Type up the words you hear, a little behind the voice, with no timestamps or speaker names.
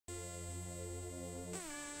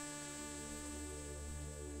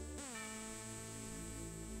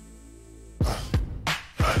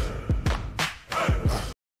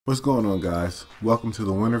What's going on, guys? Welcome to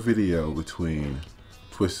the winner video between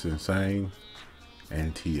Twisted Insane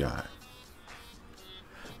and T.I.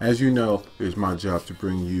 As you know, it's my job to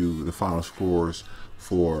bring you the final scores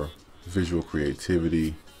for visual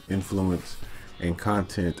creativity, influence, and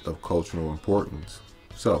content of cultural importance.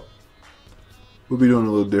 So, we'll be doing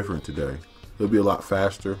a little different today. It'll be a lot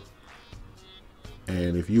faster.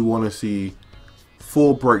 And if you want to see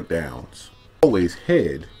full breakdowns, always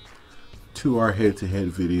head to our head-to-head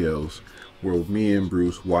videos where me and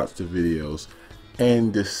Bruce watch the videos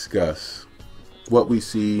and discuss what we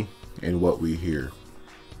see and what we hear.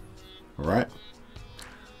 Alright?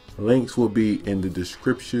 Links will be in the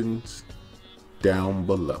descriptions down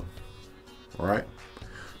below. Alright?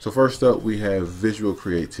 So first up, we have visual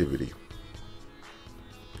creativity.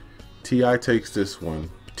 T.I. takes this one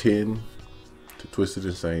 10 to Twisted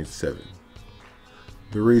Insane 7.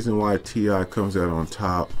 The reason why T.I. comes out on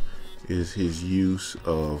top is his use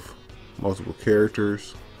of multiple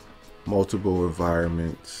characters, multiple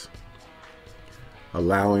environments,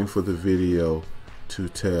 allowing for the video to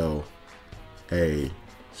tell a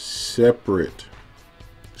separate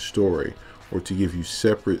story or to give you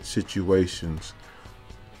separate situations,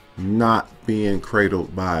 not being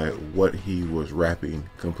cradled by what he was rapping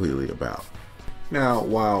completely about. Now,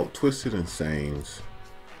 while Twisted Insane's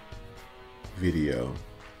video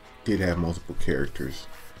did have multiple characters,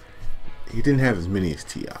 he didn't have as many as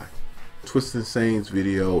T.I. Twisted Insane's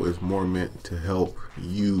video is more meant to help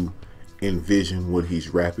you envision what he's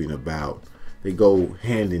rapping about. They go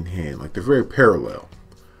hand in hand, like they're very parallel.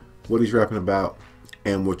 What he's rapping about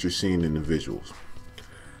and what you're seeing in the visuals.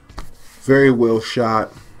 Very well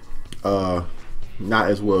shot. Not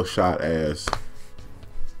as well shot as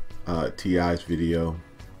T.I.'s video.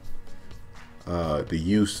 The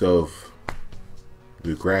use of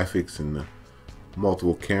the graphics and the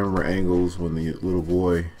multiple camera angles when the little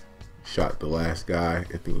boy shot the last guy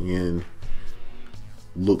at the end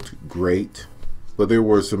looked great, but there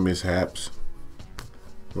were some mishaps,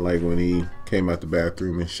 like when he came out the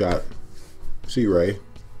bathroom and shot C-Ray.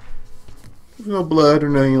 There's no blood or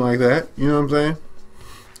nothing like that, you know what I'm saying?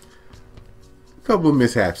 A couple of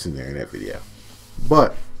mishaps in there in that video,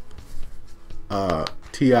 but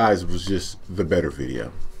T.I.'s was just the better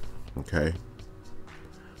video. Okay,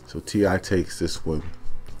 so T.I. takes this one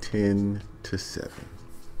 10 to 7.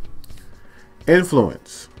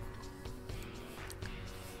 Influence.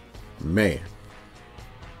 Man.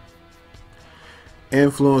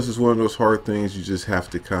 Influence is one of those hard things you just have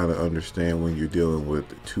to kind of understand when you're dealing with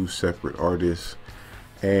two separate artists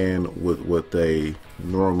and with what they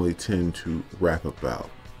normally tend to rap about.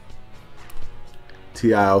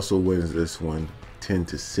 T.I. also wins this one 10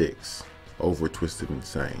 to 6 over Twisted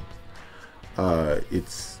Insane.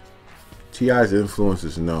 T.I.'s influence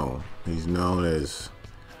is known. He's known as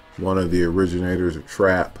one of the originators of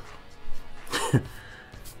trap.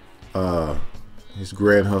 His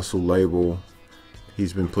Grand Hustle label,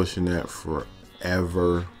 he's been pushing that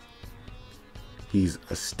forever. He's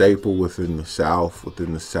a staple within the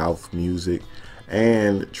South music,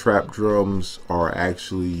 and trap drums are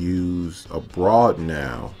actually used abroad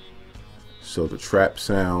now. So the trap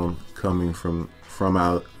sound coming from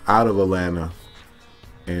out of Atlanta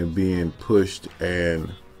and being pushed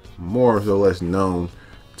and more or less known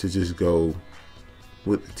to just go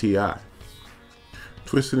with the T.I.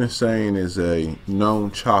 Twisted Insane is a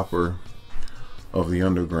known chopper of the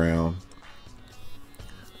underground,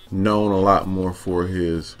 known a lot more for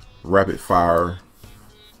his rapid fire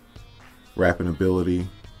rapping ability,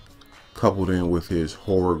 coupled in with his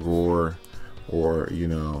horror gore or, you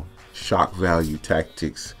know, shock value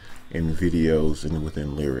tactics in videos and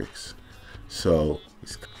within lyrics. So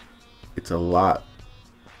it's a lot.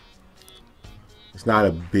 It's not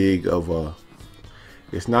as big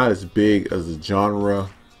as a genre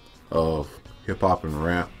of hip hop and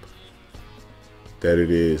rap that it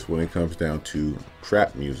is when it comes down to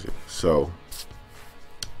trap music. So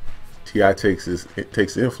T.I.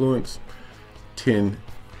 takes influence 10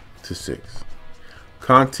 to 6.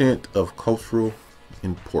 Content of cultural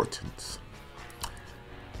importance.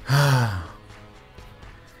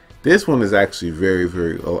 This one is actually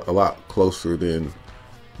a lot closer than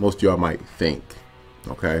most of y'all might think.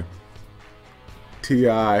 Okay,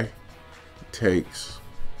 T.I. takes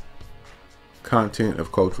content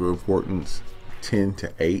of cultural importance 10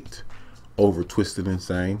 to 8 over Twisted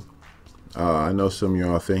Insane. I know some of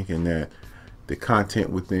y'all are thinking that the content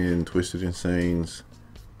within Twisted Insane's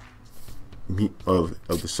of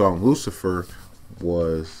the song Lucifer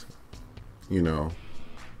was, you know,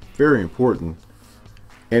 very important,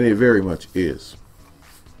 and it very much is.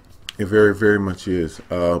 It very much is.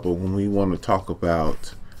 But when we want to talk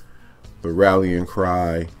about the rallying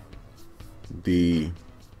cry, the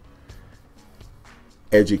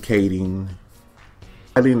educating,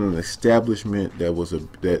 fighting an establishment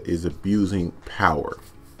that is abusing power.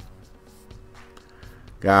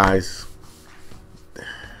 Guys,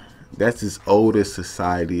 that's as old as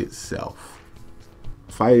society itself.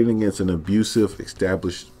 Fighting against an abusive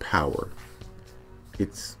established power.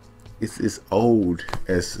 It's as old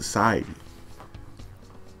as society.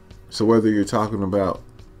 So whether you're talking about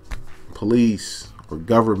police or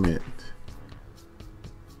government,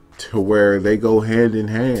 to where they go hand in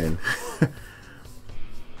hand,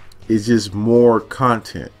 it's just more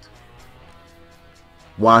content.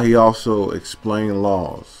 While he also explained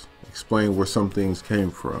laws, explained where some things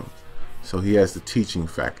came from. So he has the teaching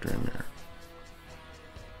factor in there.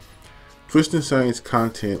 Twist and Sane's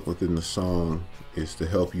content within the song is to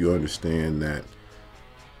help you understand that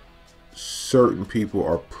certain people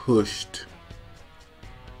are pushed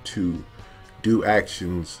to do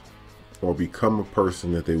actions or become a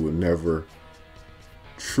person that they would never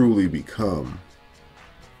truly become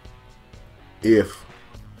if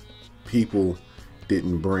people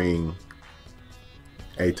didn't bring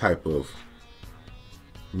a type of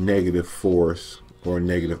negative force or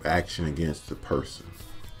negative action against the person.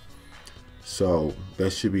 So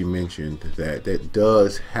that should be mentioned, that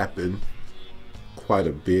does happen quite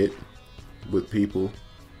a bit with people.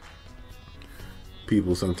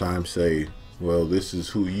 People sometimes say, well, this is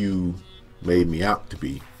who you made me out to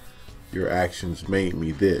be. Your actions made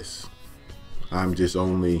me this. I'm just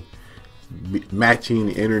only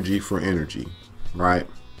matching energy for energy, right?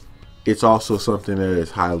 It's also something that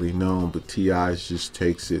is highly known, but T.I. just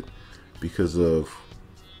takes it because of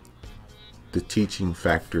the teaching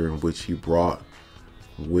factor in which he brought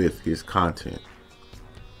with his content.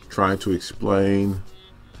 Trying to explain,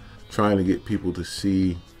 trying to get people to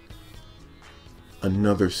see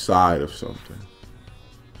another side of something.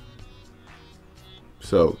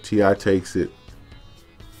 So T.I. takes it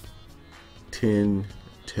 10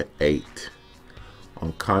 to 8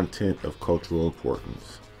 on content of cultural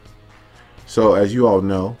importance. So as you all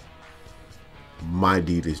know, my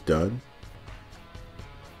deed is done.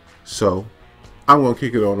 So I'm going to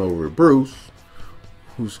kick it on over to Bruce,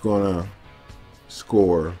 who's going to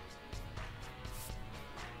score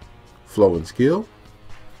flow and skill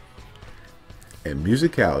and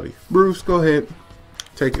musicality. Bruce, go ahead.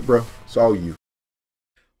 Take it, bro. It's all you.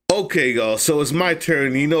 Okay, y'all. So it's my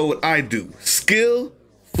turn. You know what I do. Skill,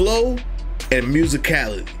 flow, and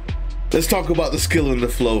musicality. Let's talk about the skill and the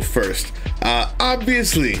flow first.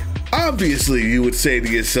 Obviously, you would say to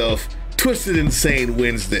yourself, Twisted and Sane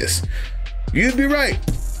wins this. You'd be right.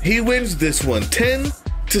 He wins this one, 10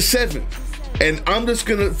 to 7. And I'm just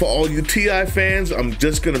gonna, for all you T.I. fans, I'm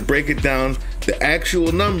just gonna break it down, the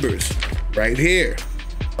actual numbers right here.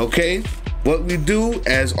 Okay? What we do,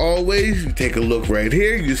 as always, you take a look right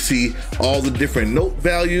here, you see all the different note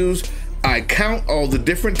values. I count all the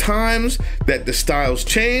different times that the styles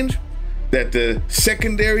change, that the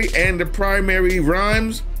secondary and the primary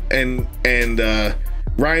rhymes and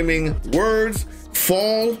rhyming words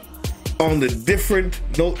fall on the different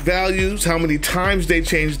note values, how many times they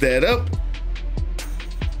change that up,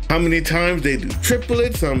 how many times they do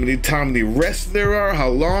triplets, how many rests there are, how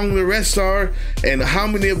long the rests are, and how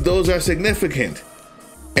many of those are significant.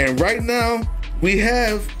 And right now, we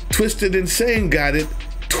have Twisted and Sane got it,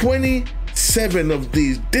 27 of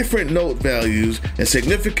these different note values and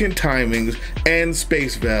significant timings and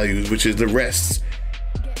space values, which is the rests.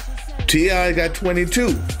 T.I. got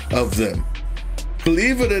 22 of them.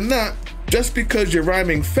 Believe it or not, just because you're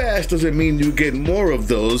rhyming fast doesn't mean you get more of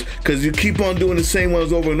those, because you keep on doing the same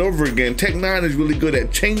ones over and over again. Tech Nine is really good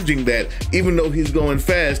at changing that. Even though he's going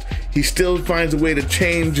fast, he still finds a way to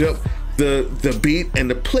change up the beat and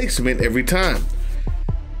the placement every time.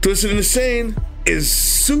 Twisted and Sane is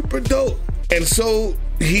super dope, and so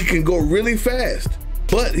he can go really fast,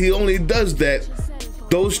 but he only does that,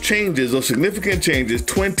 those changes, those significant changes,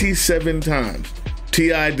 27 times.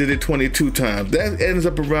 T.I. did it 22 times. That ends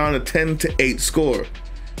up around a 10 to 8 score.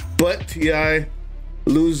 But T.I.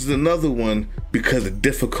 loses another one because of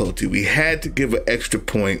difficulty. We had to give an extra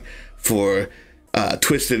point for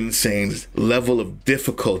Twisted and Sane's level of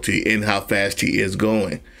difficulty in how fast he is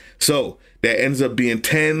going. So that ends up being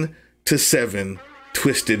 10 to 7.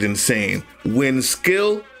 Twisted and Sane wins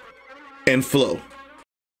skill and flow.